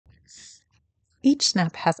Each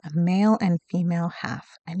snap has a male and female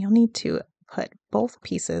half, and you'll need to put both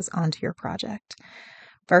pieces onto your project.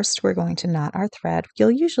 First, we're going to knot our thread.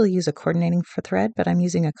 You'll usually use a coordinating thread, but I'm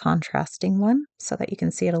using a contrasting one so that you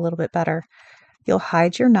can see it a little bit better. You'll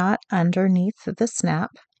hide your knot underneath the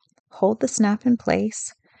snap, hold the snap in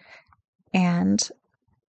place, and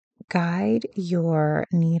guide your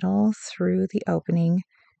needle through the opening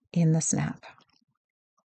in the snap.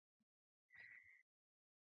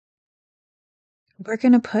 We're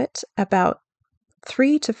going to put about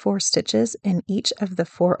 3 to 4 stitches in each of the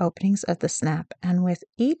 4 openings of the snap, and with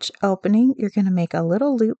each opening you're going to make a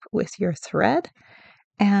little loop with your thread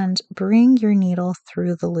and bring your needle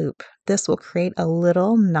through the loop. This will create a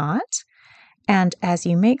little knot, and as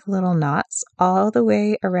you make little knots all the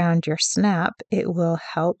way around your snap, it will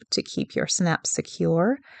help to keep your snap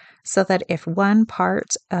secure so that if one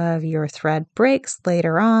part of your thread breaks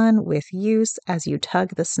later on with use as you tug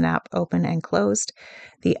the snap open and closed,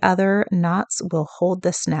 the other knots will hold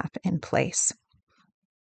the snap in place.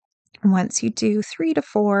 Once you do 3 to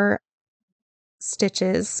 4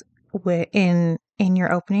 stitches in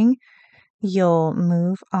your opening, you'll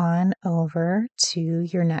move on over to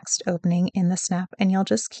your next opening in the snap, and you'll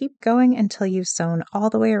just keep going until you've sewn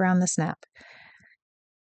all the way around the snap.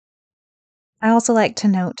 I also like to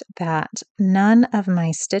note that none of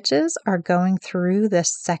my stitches are going through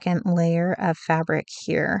this second layer of fabric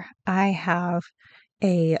here. I have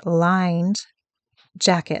a lined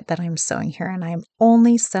jacket that I'm sewing here, and I'm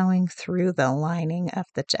only sewing through the lining of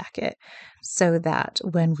the jacket so that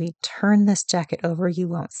when we turn this jacket over, you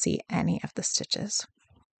won't see any of the stitches.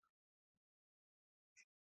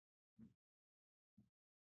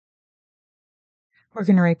 We're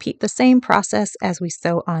going to repeat the same process as we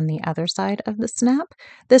sew on the other side of the snap.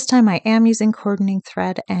 This time I am using coordinating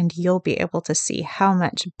thread, and you'll be able to see how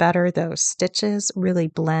much better those stitches really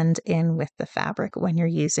blend in with the fabric when you're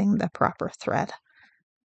using the proper thread.